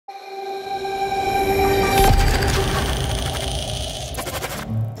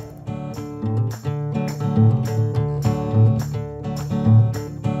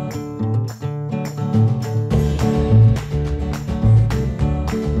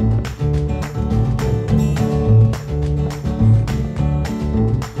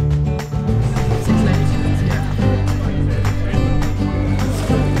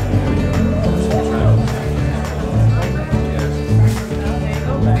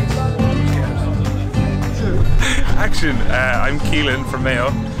Action! I'm Keelan from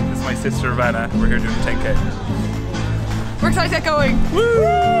Mayo. This is my sister Ravana. We're here doing 10k. We're excited to get going.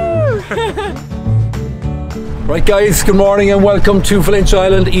 Woo! Right guys, good morning and welcome to Valentia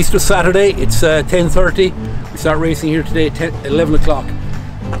Island, Easter Saturday. It's 10:30. We start racing here today at 11 o'clock.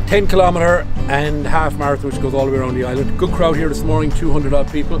 10 kilometre and half marathon which goes all the way around the island. Good crowd here this morning, 200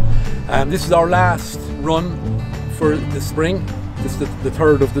 odd people. This is our last run for the spring. This is the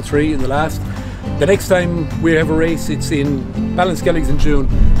third of the three and the last. The next time we have a race, it's in Skelligs in June,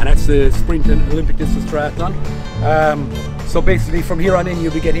 and that's the sprint and Olympic distance triathlon. So basically from here on in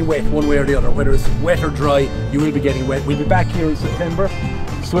you'll be getting wet one way or the other. Whether it's wet or dry, you will be getting wet. We'll be back here in September,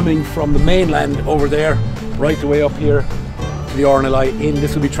 swimming from the mainland over there, right the way up here to the RNLI in.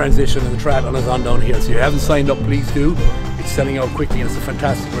 This will be transition and the triathlon is on down here. So if you haven't signed up, please do. It's selling out quickly and it's a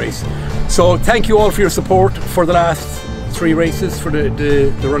fantastic race. So thank you all for your support for the last 3 races for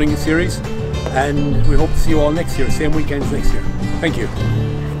the running series. And we hope to see you all next year, same weekends next year. Thank you.